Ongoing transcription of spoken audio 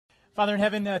Father in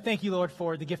heaven, thank you, Lord,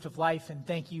 for the gift of life, and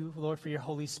thank you, Lord, for your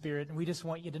Holy Spirit. And we just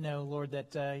want you to know, Lord,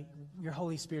 that your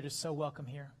Holy Spirit is so welcome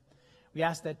here. We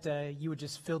ask that you would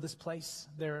just fill this place.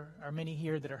 There are many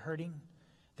here that are hurting,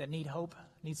 that need hope,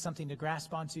 need something to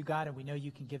grasp onto, God, and we know you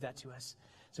can give that to us.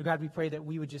 So, God, we pray that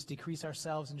we would just decrease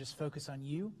ourselves and just focus on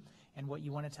you and what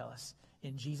you want to tell us.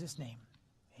 In Jesus' name,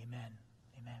 amen.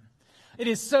 Amen. It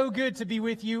is so good to be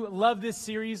with you. Love this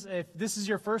series. If this is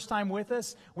your first time with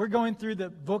us, we're going through the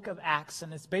book of Acts,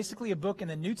 and it's basically a book in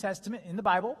the New Testament, in the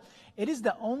Bible. It is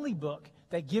the only book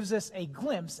that gives us a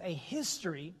glimpse, a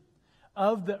history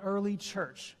of the early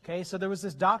church. Okay, so there was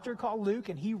this doctor called Luke,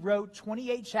 and he wrote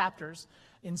 28 chapters,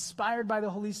 inspired by the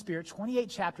Holy Spirit, 28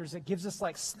 chapters that gives us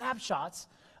like snapshots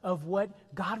of what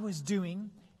God was doing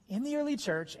in the early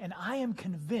church, and I am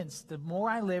convinced the more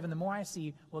I live and the more I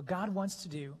see what God wants to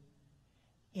do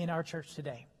in our church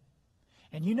today.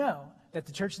 And you know that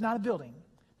the church is not a building.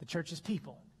 The church is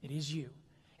people. It is you.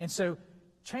 And so,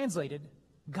 translated,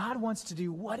 God wants to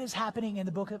do what is happening in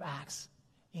the book of Acts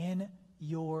in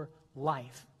your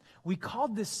life. We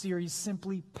called this series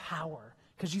simply Power,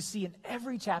 because you see in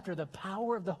every chapter the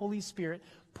power of the Holy Spirit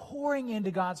pouring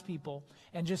into God's people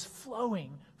and just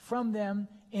flowing from them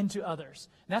into others.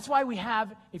 And that's why we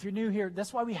have, if you're new here,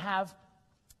 that's why we have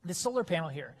the solar panel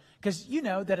here, because you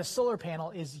know that a solar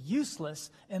panel is useless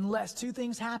unless two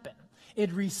things happen.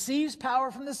 It receives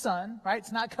power from the sun, right?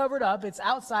 It's not covered up. It's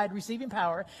outside receiving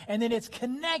power. And then it's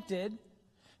connected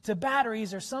to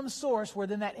batteries or some source where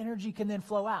then that energy can then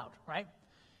flow out, right?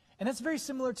 And that's very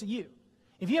similar to you.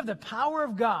 If you have the power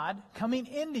of God coming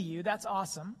into you, that's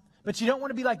awesome. But you don't want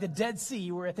to be like the Dead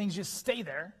Sea where things just stay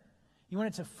there. You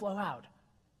want it to flow out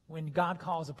when God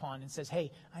calls upon and says,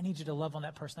 hey, I need you to love on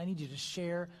that person. I need you to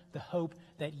share the hope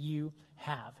that you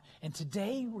have. And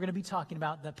today we're going to be talking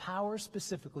about the power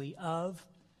specifically of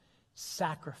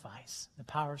sacrifice. The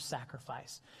power of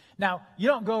sacrifice. Now, you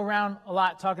don't go around a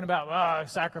lot talking about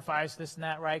sacrifice, this and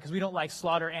that, right? Because we don't like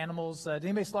slaughter animals. Does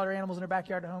anybody slaughter animals in their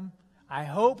backyard at home? I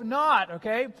hope not,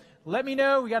 okay? Let me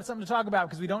know. We got something to talk about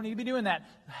because we don't need to be doing that.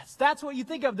 That's what you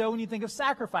think of, though, when you think of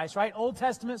sacrifice, right? Old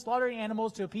Testament, slaughtering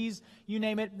animals to appease, you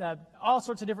name it. All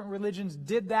sorts of different religions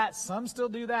did that. Some still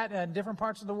do that in different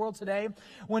parts of the world today.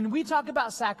 When we talk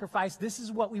about sacrifice, this is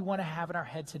what we want to have in our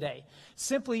head today.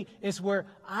 Simply, it's where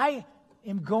I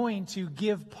am going to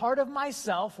give part of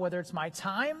myself, whether it's my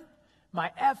time, my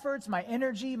efforts, my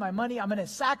energy, my money. I'm going to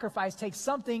sacrifice, take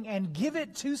something and give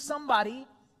it to somebody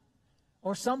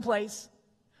or someplace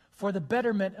for the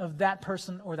betterment of that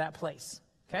person or that place,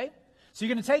 okay? So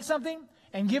you're going to take something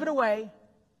and give it away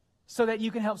so that you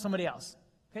can help somebody else,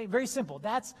 okay? Very simple.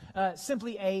 That's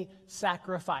simply a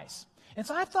sacrifice. And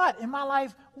so I thought in my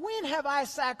life, when have I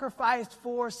sacrificed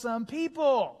for some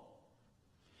people?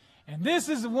 And this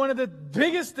is one of the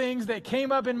biggest things that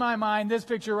came up in my mind, this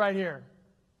picture right here,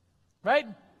 right?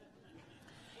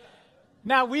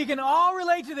 Now, we can all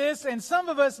relate to this, and some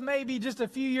of us may be just a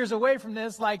few years away from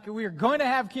this, like we're going to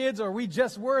have kids, or we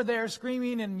just were there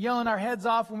screaming and yelling our heads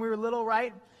off when we were little,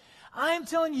 right? I'm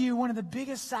telling you, one of the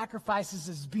biggest sacrifices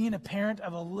is being a parent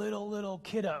of a little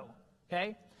kiddo,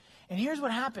 okay? And here's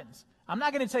what happens. I'm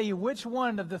not going to tell you which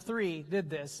one of the three did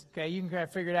this, okay? You can kind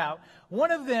of figure it out.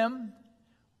 One of them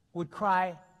would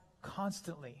cry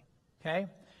constantly, okay?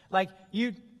 Like,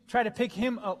 you try to pick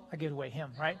him, I gave away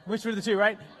him, right? Which were the two,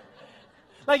 right?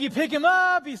 Like you pick him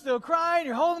up, he's still crying,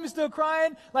 you're holding him, he's still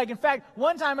crying. Like in fact,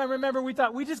 one time I remember we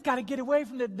thought, we just got to get away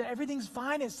from everything's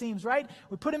fine it seems, right?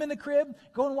 We put him in the crib,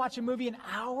 go and watch a movie, an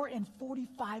hour and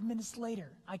 45 minutes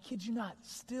later, I kid you not,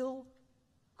 still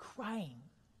crying.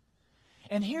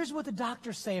 And here's what the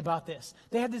doctors say about this.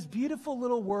 They have this beautiful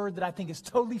little word that I think is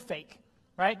totally fake,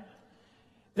 right?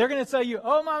 They're going to tell you,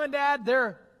 oh, mom and dad,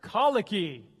 they're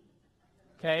colicky,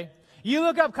 okay? You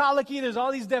look up colicky, there's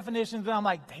all these definitions, and I'm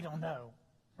like, they don't know.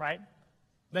 Right?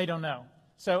 They don't know.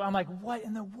 So I'm like, what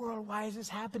in the world? Why is this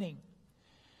happening?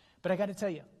 But I got to tell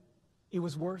you, it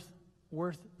was worth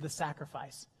the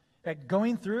sacrifice. In fact,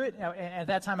 going through it, at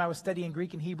that time I was studying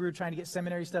Greek and Hebrew, trying to get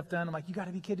seminary stuff done. I'm like, you got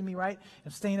to be kidding me, right?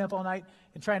 I'm staying up all night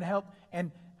and trying to help.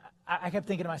 And I kept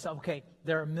thinking to myself, okay,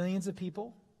 there are millions of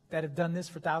people that have done this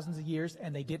for thousands of years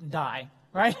and they didn't die,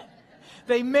 right?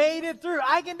 They made it through.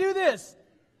 I can do this.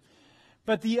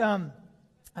 But the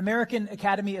American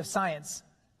Academy of Science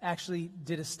actually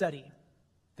did a study.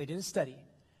 They did a study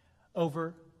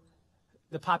over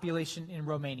the population in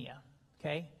Romania,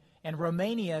 okay? And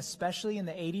Romania, especially in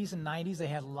the 80s and 90s, they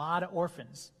had a lot of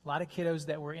orphans, a lot of kiddos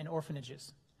that were in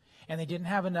orphanages. And they didn't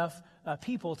have enough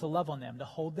people to love on them, to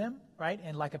hold them, right?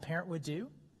 And like a parent would do.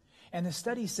 And the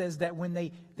study says that when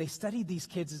they studied these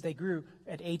kids as they grew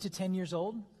at 8 to 10 years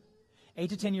old, 8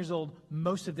 to 10 years old,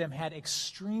 most of them had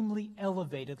extremely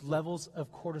elevated levels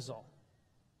of cortisol.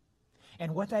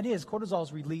 And what that is, cortisol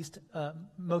is released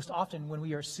most often when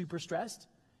we are super stressed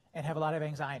and have a lot of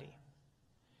anxiety.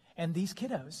 And these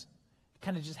kiddos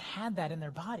kind of just had that in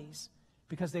their bodies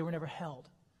because they were never held.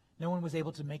 No one was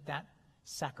able to make that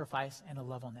sacrifice and a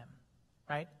love on them,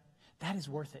 right? That is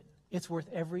worth it. It's worth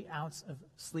every ounce of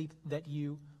sleep that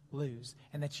you lose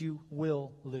and that you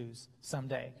will lose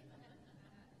someday.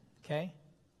 Okay?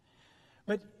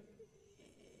 But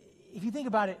if you think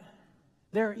about it,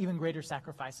 there are even greater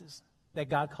sacrifices that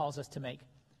God calls us to make.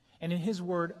 And in His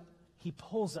Word, He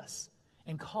pulls us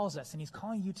and calls us, and He's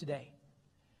calling you today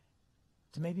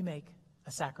to maybe make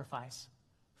a sacrifice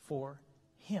for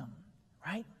Him,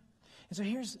 right? And so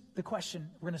here's the question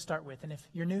we're going to start with. And if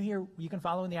you're new here, you can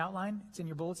follow in the outline. It's in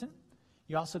your bulletin.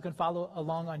 You also can follow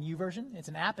along on YouVersion. It's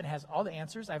an app. It has all the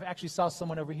answers. I've actually saw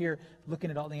someone over here looking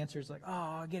at all the answers like, oh,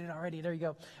 I get it already. There you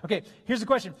go. Okay, here's the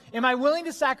question. Am I willing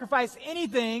to sacrifice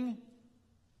anything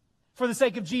for the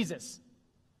sake of Jesus?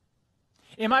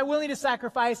 Am I willing to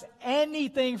sacrifice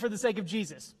anything for the sake of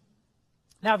Jesus?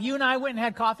 Now, if you and I went and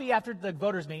had coffee after the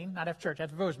voters meeting, not after church,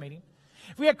 after the voters meeting,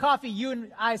 if we had coffee, you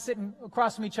and I sitting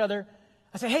across from each other,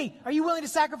 I say, hey, are you willing to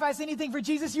sacrifice anything for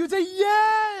Jesus? You would say,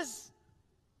 yes.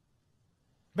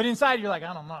 But inside you're like,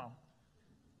 I don't know.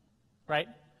 Right?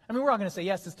 I mean, we're all going to say,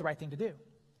 yes, it's the right thing to do.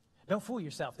 Don't fool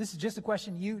yourself. This is just a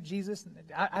question, you, Jesus,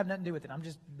 I have nothing to do with it. I'm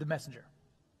just the messenger.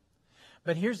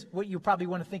 But here's what you probably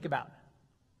want to think about.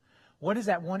 What is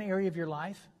that one area of your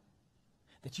life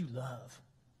that you love?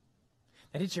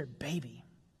 That it's your baby.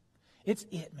 It's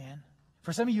it, man.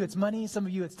 For some of you, it's money. Some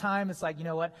of you, it's time. It's like, you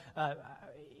know what?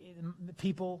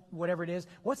 People, whatever it is.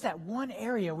 What's that one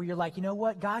area where you're like, you know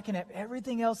what? God can have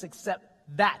everything else except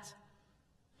that.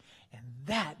 And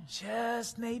that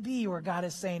just may be where God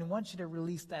is saying, I want you to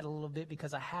release that a little bit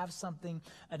because I have something,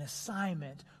 an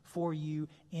assignment for you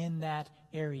in that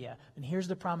area. And here's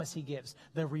the promise He gives.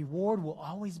 The reward will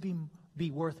always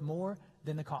be worth more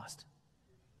than the cost.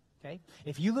 Okay?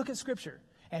 If you look at Scripture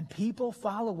and people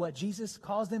follow what Jesus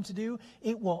calls them to do,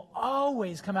 it will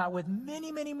always come out with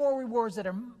many, many more rewards that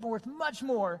are worth much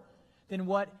more than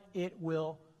what it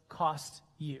will cost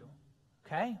you.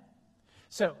 Okay?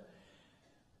 So,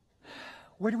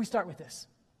 where do we start with this?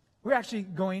 We're actually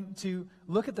going to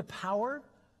look at the power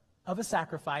of a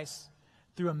sacrifice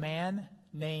through a man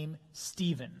named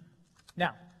Stephen.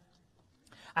 Now,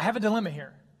 I have a dilemma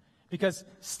here because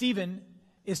Stephen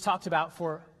is talked about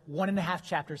for 1.5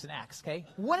 chapters in Acts, okay?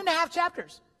 1.5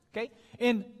 chapters, okay?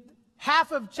 In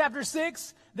half of chapter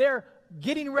 6, they're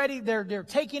getting ready, they're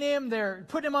taking him, they're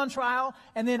putting him on trial,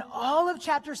 and then all of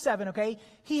chapter 7, okay,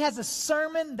 he has a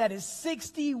sermon that is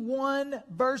 61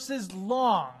 verses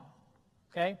long,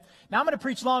 okay? Now, I'm going to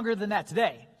preach longer than that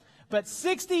today, but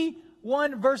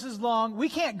 61 verses long. We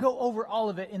can't go over all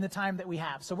of it in the time that we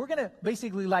have, so we're going to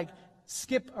basically like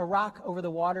skip a rock over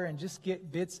the water and just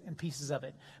get bits and pieces of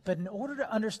it. But in order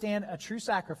to understand a true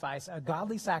sacrifice, a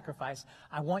godly sacrifice,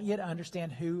 I want you to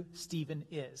understand who Stephen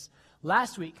is.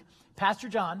 Last week, Pastor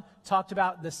John talked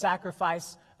about the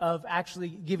sacrifice of actually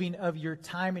giving of your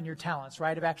time and your talents,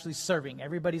 right? Of actually serving.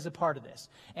 Everybody's a part of this.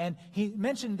 And he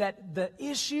mentioned that the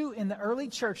issue in the early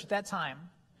church at that time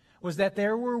was that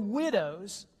there were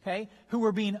widows, okay, who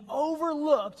were being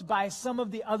overlooked by some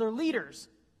of the other leaders.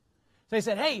 They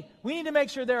said, hey, we need to make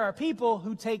sure there are people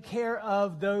who take care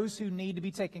of those who need to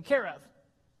be taken care of.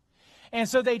 And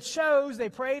so they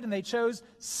prayed, and they chose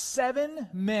 7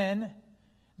 men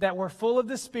that were full of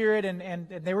the Spirit, and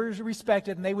they were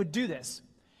respected, and they would do this.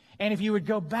 And if you would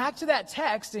go back to that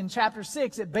text in chapter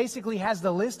 6, it basically has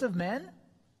the list of men.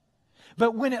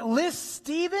 But when it lists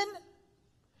Stephen,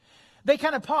 they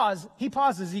kind of pause. He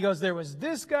pauses. He goes, there was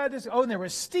this guy, and there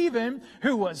was Stephen,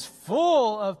 who was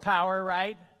full of power,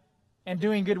 right? And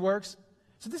doing good works.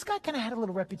 So this guy kind of had a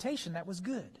little reputation that was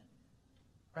good,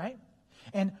 right?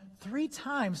 And 3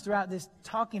 times throughout this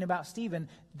talking about Stephen,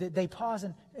 they pause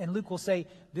and Luke will say,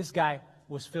 this guy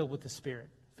was filled with the Spirit,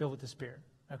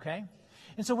 okay?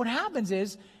 And so what happens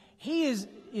is, he is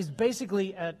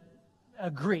basically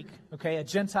a Greek, okay, a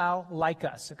Gentile like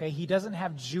us, okay? He doesn't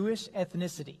have Jewish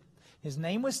ethnicity. His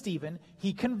name was Stephen.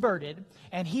 He converted,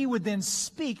 and he would then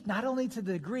speak not only to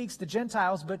the Greeks, the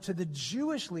Gentiles, but to the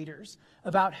Jewish leaders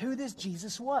about who this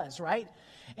Jesus was, right?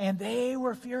 And they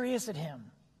were furious at him.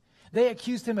 They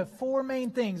accused him of 4 main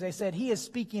things. They said he is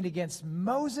speaking against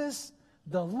Moses,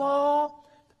 the law,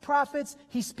 the prophets.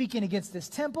 He's speaking against this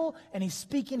temple, and he's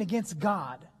speaking against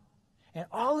God. And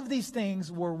all of these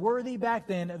things were worthy back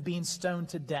then of being stoned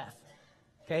to death,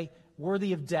 okay?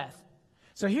 Worthy of death.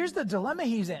 So here's the dilemma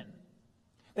he's in.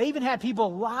 They even had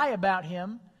people lie about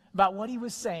him about what he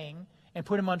was saying and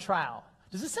put him on trial.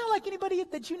 Does this sound like anybody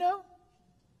that you know?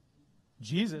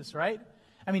 Jesus, right?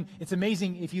 I mean, it's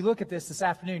amazing. If you look at this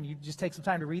afternoon, you just take some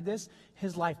time to read this.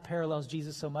 His life parallels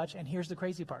Jesus so much. And here's the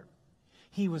crazy part.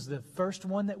 He was the first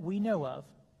one that we know of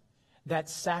that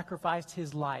sacrificed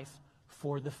his life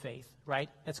for the faith, right?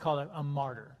 That's called a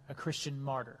martyr, a Christian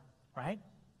martyr, right?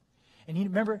 And you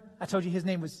remember, I told you his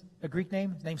name was a Greek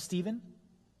name. His name's Stephen.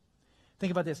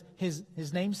 Think about this.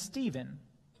 His name Stephen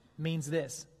means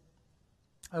this: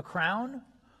 a crown,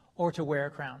 or to wear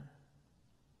a crown.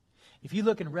 If you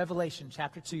look in Revelation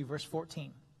chapter 2, verse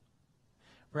 14,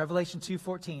 Revelation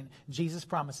 2:14, Jesus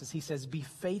promises, he says, be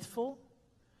faithful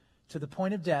to the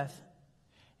point of death,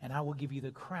 and I will give you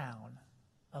the crown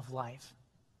of life.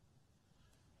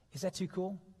 Is that too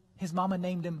cool? His mama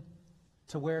named him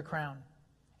to wear a crown,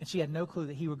 and she had no clue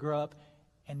that he would grow up,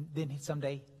 and then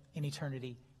someday in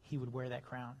eternity, he would wear that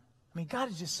crown. I mean, God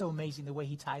is just so amazing the way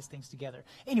he ties things together.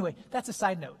 Anyway, that's a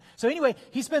side note. So anyway,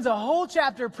 he spends a whole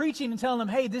chapter preaching and telling them,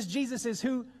 hey, this Jesus is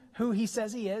who he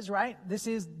says he is, right? This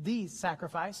is the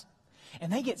sacrifice.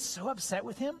 And they get so upset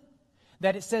with him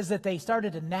that it says that they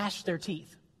started to gnash their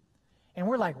teeth. And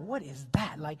we're like, what is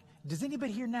that? Like, does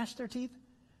anybody here gnash their teeth?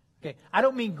 Okay, I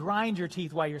don't mean grind your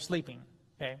teeth while you're sleeping,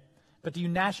 okay? But do you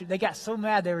gnash it? They got so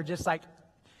mad they were just like,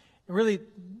 really,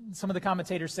 some of the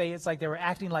commentators say it's like they were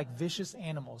acting like vicious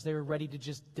animals. They were ready to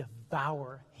just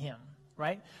devour him,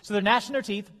 right? So they're gnashing their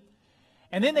teeth,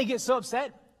 and then they get so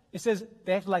upset, it says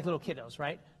they act like little kiddos,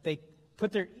 right? They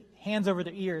put their hands over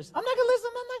their ears. I'm not going to listen,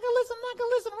 I'm not going to listen, I'm not going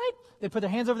to listen, right? They put their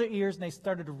hands over their ears, and they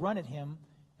started to run at him,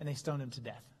 and they stoned him to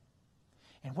death.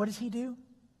 And what does he do?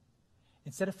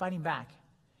 Instead of fighting back,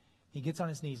 he gets on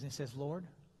his knees and he says, Lord,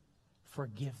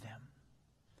 forgive them.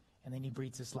 And then he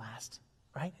breathes his last,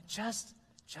 right? Just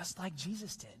like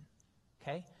Jesus did,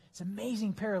 okay? It's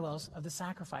amazing parallels of the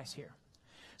sacrifice here.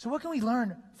 So what can we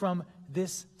learn from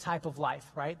this type of life,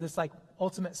 right? This like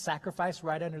ultimate sacrifice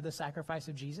right under the sacrifice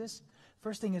of Jesus.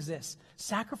 First thing is this: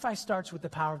 sacrifice starts with the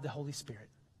power of the Holy Spirit.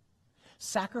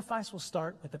 Sacrifice will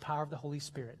start with the power of the Holy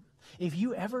Spirit. If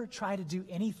you ever try to do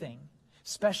anything,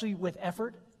 especially with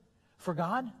effort for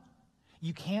God,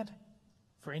 you can't,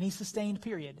 for any sustained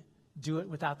period, do it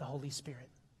without the Holy Spirit.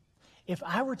 If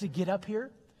I were to get up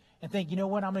here and think, you know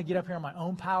what, I'm going to get up here on my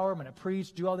own power, I'm going to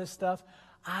preach, do all this stuff,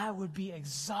 I would be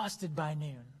exhausted by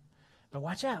noon. But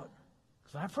watch out,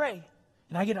 because when I pray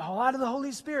and I get a lot of the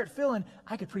Holy Spirit filling,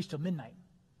 I could preach till midnight.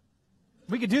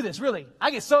 We could do this, really. I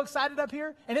get so excited up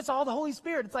here, and it's all the Holy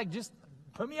Spirit. It's like, just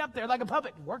put me up there like a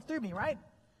puppet. Work through me, right?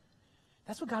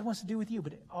 That's what God wants to do with you,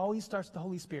 but it always starts with the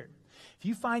Holy Spirit. If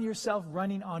you find yourself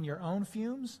running on your own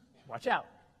fumes, watch out.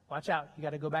 Watch out. You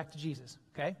got to go back to Jesus,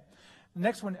 okay? The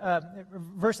next one,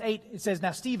 verse 8, it says,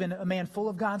 now Stephen, a man full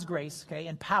of God's grace, okay,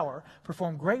 and power,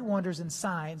 performed great wonders and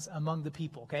signs among the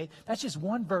people, okay? That's just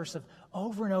one verse of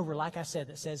over and over, like I said,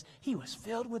 that says he was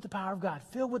filled with the power of God,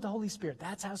 filled with the Holy Spirit.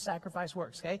 That's how sacrifice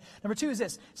works, okay? Number 2 is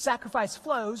this: sacrifice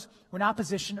flows when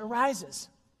opposition arises.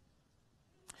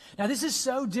 Now, this is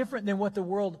so different than what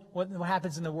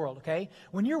happens in the world, okay?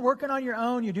 When you're working on your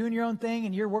own, you're doing your own thing,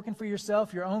 and you're working for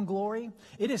yourself, your own glory,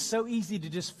 it is so easy to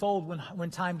just fold when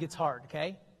time gets hard,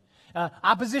 okay?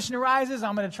 Opposition arises,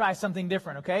 I'm going to try something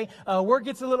different, okay? Work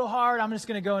gets a little hard, I'm just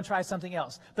going to go and try something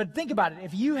else. But think about it.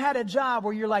 If you had a job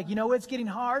where you're like, you know, it's getting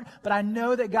hard, but I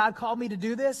know that God called me to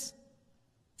do this.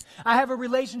 I have a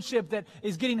relationship that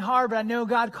is getting hard, but I know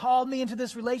God called me into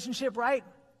this relationship, right?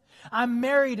 I'm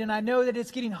married and I know that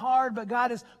it's getting hard, but God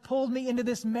has pulled me into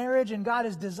this marriage and God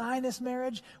has designed this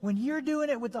marriage. When you're doing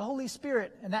it with the Holy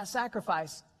Spirit and that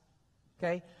sacrifice,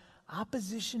 okay,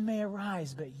 opposition may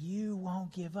arise, but you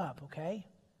won't give up, okay?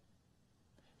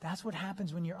 That's what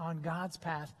happens when you're on God's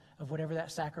path of whatever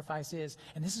that sacrifice is.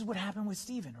 And this is what happened with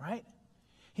Stephen, right?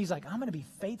 He's like, I'm going to be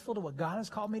faithful to what God has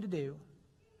called me to do,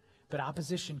 but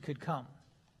opposition could come.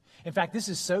 In fact, this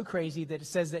is so crazy that it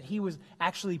says that he was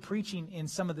actually preaching in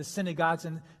some of the synagogues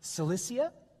in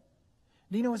Cilicia.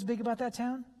 Do you know what's big about that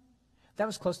town? That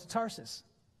was close to Tarsus.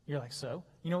 You're like, so?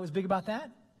 You know what was big about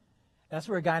that? That's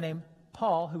where a guy named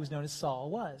Paul, who was known as Saul,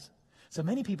 was. So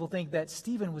many people think that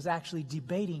Stephen was actually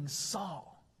debating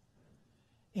Saul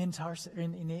in Tarsus,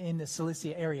 in the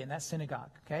Cilicia area, in that synagogue,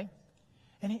 okay?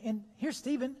 And here's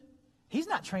Stephen. He's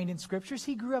not trained in scriptures.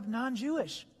 He grew up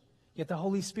non-Jewish. Yet the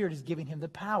Holy Spirit is giving him the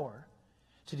power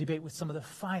to debate with some of the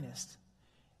finest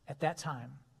at that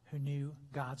time who knew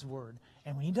God's word.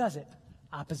 And when he does it,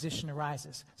 opposition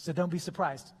arises. So don't be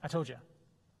surprised. I told you.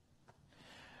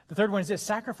 The third one is this: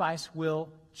 sacrifice will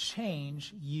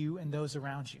change you and those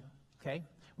around you. Okay?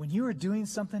 When you are doing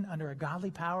something under a godly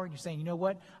power, and you're saying, you know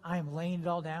what? I am laying it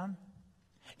all down.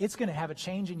 It's going to have a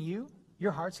change in you.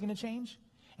 your heart's going to change,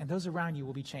 and those around you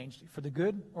will be changed for the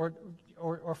good or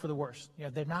for the worse.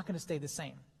 They're not going to stay the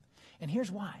same. And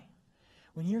here's why.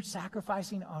 When you're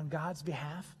sacrificing on God's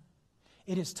behalf,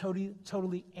 it is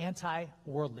totally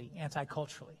anti-worldly,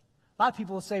 anti-culturally. A lot of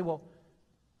people will say, well,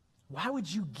 why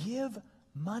would you give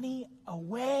money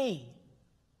away?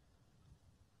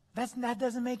 That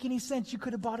doesn't make any sense. You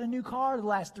could have bought a new car the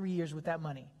last 3 years with that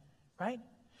money, right?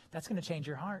 That's going to change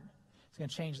your heart. It's going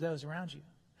to change those around you.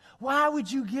 Why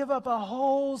would you give up a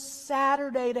whole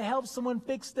Saturday to help someone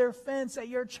fix their fence at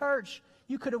your church?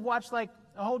 You could have watched like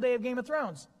a whole day of Game of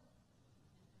Thrones,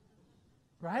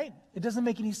 right? It doesn't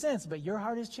make any sense, but your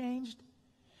heart has changed.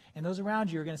 And those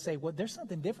around you are going to say, well, there's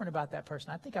something different about that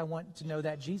person. I think I want to know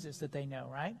that Jesus that they know,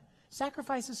 right?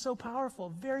 Sacrifice is so powerful,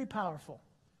 very powerful.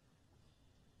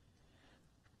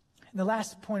 And the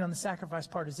last point on the sacrifice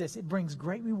part is this. It brings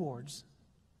great rewards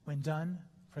when done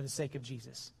for the sake of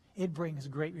Jesus. It brings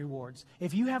great rewards.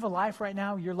 If you have a life right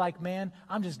now, you're like, man,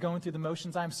 I'm just going through the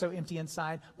motions. I'm so empty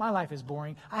inside. My life is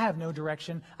boring. I have no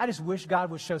direction. I just wish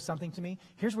God would show something to me.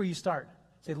 Here's where you start.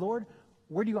 Say, Lord,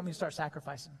 where do you want me to start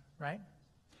sacrificing, right?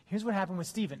 Here's what happened with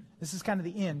Stephen. This is kind of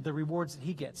the end, the rewards that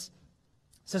he gets.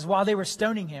 It says, while they were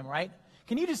stoning him, right?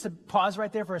 Can you just pause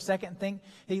right there for a second and think?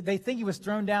 They think he was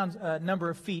thrown down a number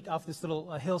of feet off this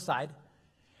little hillside,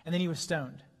 and then he was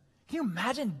stoned. Can you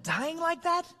imagine dying like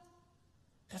that?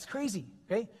 That's crazy,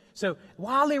 okay? So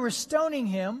while they were stoning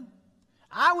him,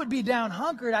 I would be down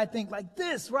hunkered, I think, like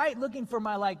this, right? Looking for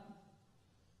my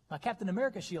Captain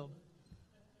America shield.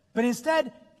 But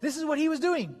instead, this is what he was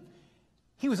doing.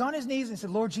 He was on his knees and said,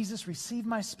 Lord Jesus, receive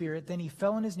my spirit. Then he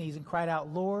fell on his knees and cried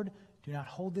out, Lord, do not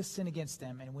hold this sin against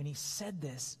them. And when he said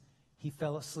this, he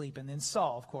fell asleep. And then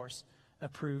Saul, of course,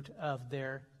 approved of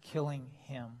their killing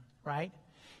him, right?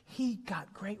 He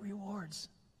got great rewards.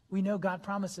 We know God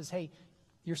promises, hey,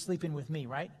 you're sleeping with me,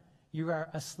 right? You are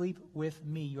asleep with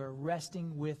me. You are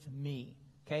resting with me,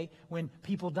 okay? When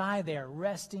people die, they are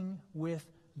resting with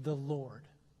the Lord.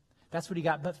 That's what he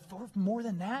got. But for more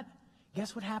than that,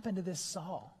 guess what happened to this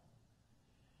Saul?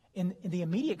 In the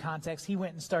immediate context, he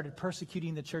went and started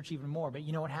persecuting the church even more. But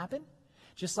you know what happened?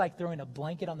 Just like throwing a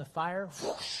blanket on the fire,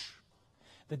 whoosh,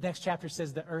 the next chapter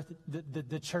says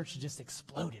the church just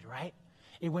exploded, right?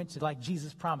 It went to, like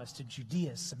Jesus promised, to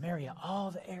Judea, Samaria,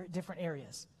 all the different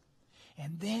areas.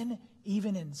 And then,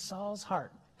 even in Saul's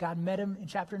heart, God met him in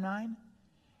chapter 9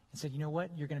 and said, you know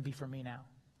what? You're going to be for me now.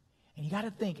 And you got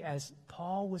to think, as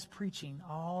Paul was preaching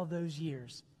all those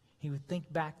years, he would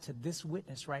think back to this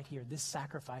witness right here, this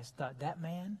sacrifice, thought, that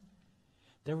man,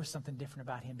 there was something different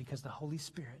about him because the Holy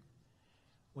Spirit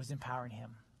was empowering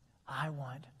him. I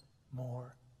want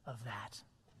more of that.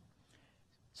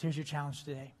 So here's your challenge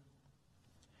today.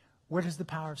 Where does the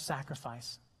power of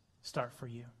sacrifice start for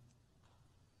you?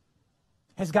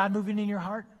 Has God moved in your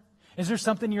heart? Is there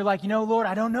something you're like, Lord,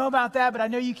 I don't know about that, but I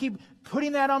know you keep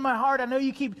putting that on my heart. I know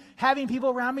you keep having people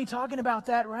around me talking about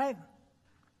that, right?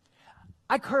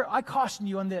 I caution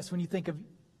you on this when you think of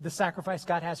the sacrifice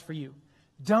God has for you.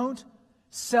 Don't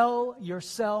sell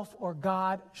yourself or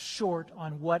God short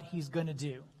on what he's going to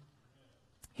do.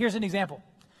 Here's an example.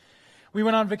 We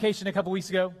went on vacation a couple weeks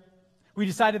ago. We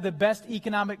decided the best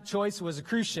economic choice was a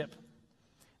cruise ship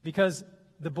because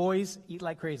the boys eat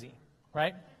like crazy,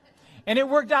 right? And it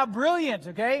worked out brilliant,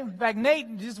 okay? In fact, Nate,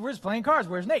 we're just playing cards.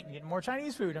 Where's Nate? Getting more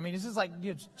Chinese food. I mean, it's just like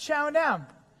chowing down.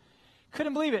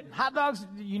 Couldn't believe it. Hot dogs,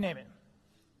 you name it.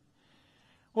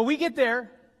 Well, we get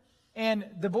there, and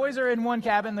the boys are in one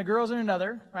cabin, the girls in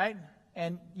another, right?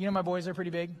 And my boys are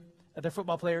pretty big. They're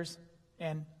football players,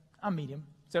 and I'm medium.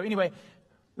 So anyway,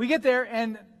 we get there,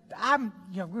 and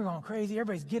we're going crazy.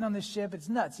 Everybody's getting on this ship. It's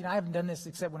nuts. I haven't done this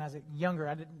except when I was younger.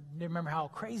 I didn't remember how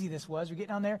crazy this was. We're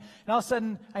getting on there, and all of a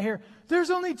sudden I hear,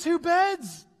 there's only 2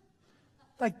 beds.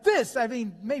 Like this. I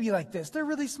mean, maybe like this. They're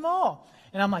really small.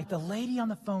 And I'm like, the lady on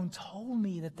the phone told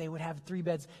me that they would have 3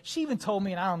 beds. She even told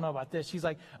me, and I don't know about this. She's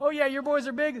like, oh, yeah, your boys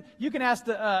are big. You can ask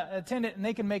the attendant, and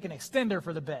they can make an extender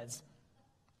for the beds.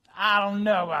 I don't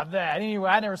know about that. Anyway,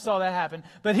 I never saw that happen.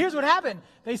 But here's what happened.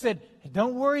 They said, hey,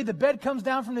 don't worry, the bed comes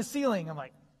down from the ceiling. I'm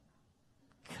like,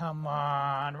 come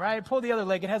on, right? Pull the other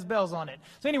leg. It has bells on it.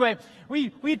 So anyway,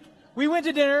 we went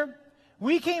to dinner.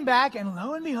 We came back, and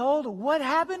lo and behold, what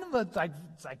happened? It's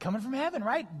like coming from heaven,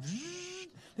 right?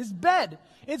 This bed,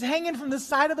 it's hanging from the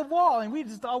side of the wall. And we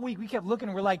just all week, we kept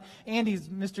looking. We're like, Andy's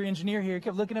Mr. Engineer here, he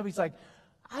kept looking up. He's like,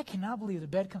 I cannot believe the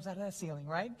bed comes out of that ceiling,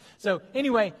 right? So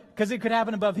anyway, because it could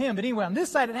happen above him. But anyway, on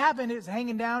this side it happened. It's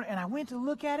hanging down. And I went to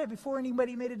look at it before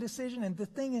anybody made a decision. And the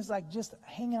thing is like just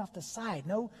hanging off the side.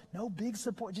 No big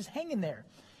support, just hanging there.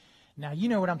 Now, you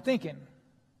know what I'm thinking.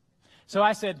 So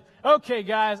I said, okay,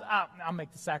 guys, I'll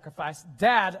make the sacrifice.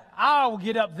 Dad, I'll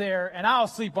get up there and I'll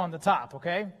sleep on the top,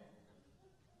 okay?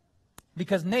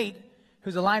 Because Nate,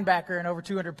 who's a linebacker and over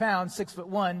 200 pounds,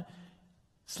 6'1",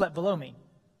 slept below me.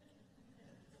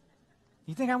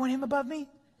 You think I want him above me?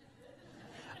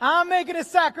 I'm making a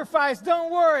sacrifice,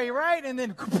 don't worry, right? And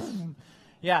then,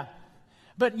 yeah.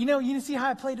 But, you see how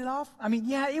I played it off? I mean,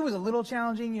 yeah, it was a little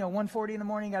challenging. 1:40 in the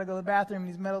morning, got to go to the bathroom, and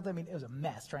he's meddled. I mean, it was a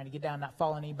mess trying to get down, not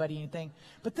fall on anybody, anything.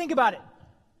 But think about it.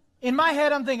 In my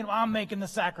head, I'm thinking, well, I'm making the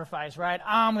sacrifice, right?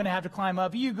 I'm going to have to climb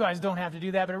up. You guys don't have to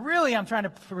do that. But really, I'm trying to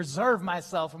preserve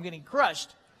myself from getting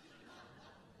crushed.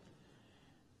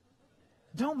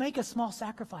 Don't make a small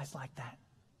sacrifice like that.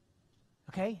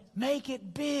 Okay? Make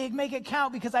it big. Make it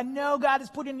count, because I know God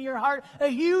has put into your heart a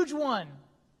huge one.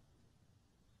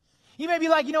 You may be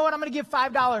like, you know what, I'm going to give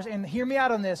 $5. And hear me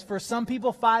out on this. For some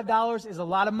people, $5 is a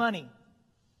lot of money.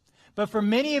 But for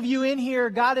many of you in here,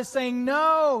 God is saying,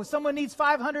 no, someone needs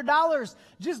 $500.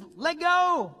 Just let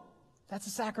go. That's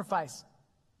a sacrifice.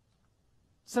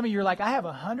 Some of you are like, I have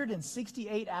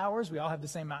 168 hours. We all have the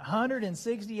same amount.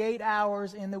 168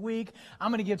 hours in the week.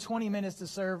 I'm going to give 20 minutes to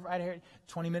serve right here.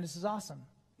 20 minutes is awesome.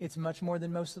 It's much more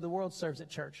than most of the world serves at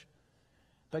church.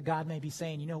 But God may be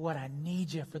saying, you know what, I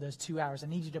need you for those 2 hours. I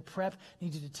need you to prep, I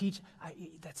need you to teach.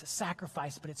 That's a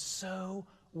sacrifice, but it's so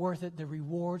worth it. The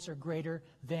rewards are greater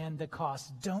than the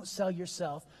cost. Don't sell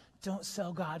yourself. Don't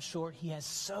sell God short. He has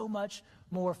so much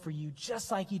more for you,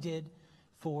 just like he did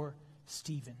for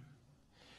Stephen.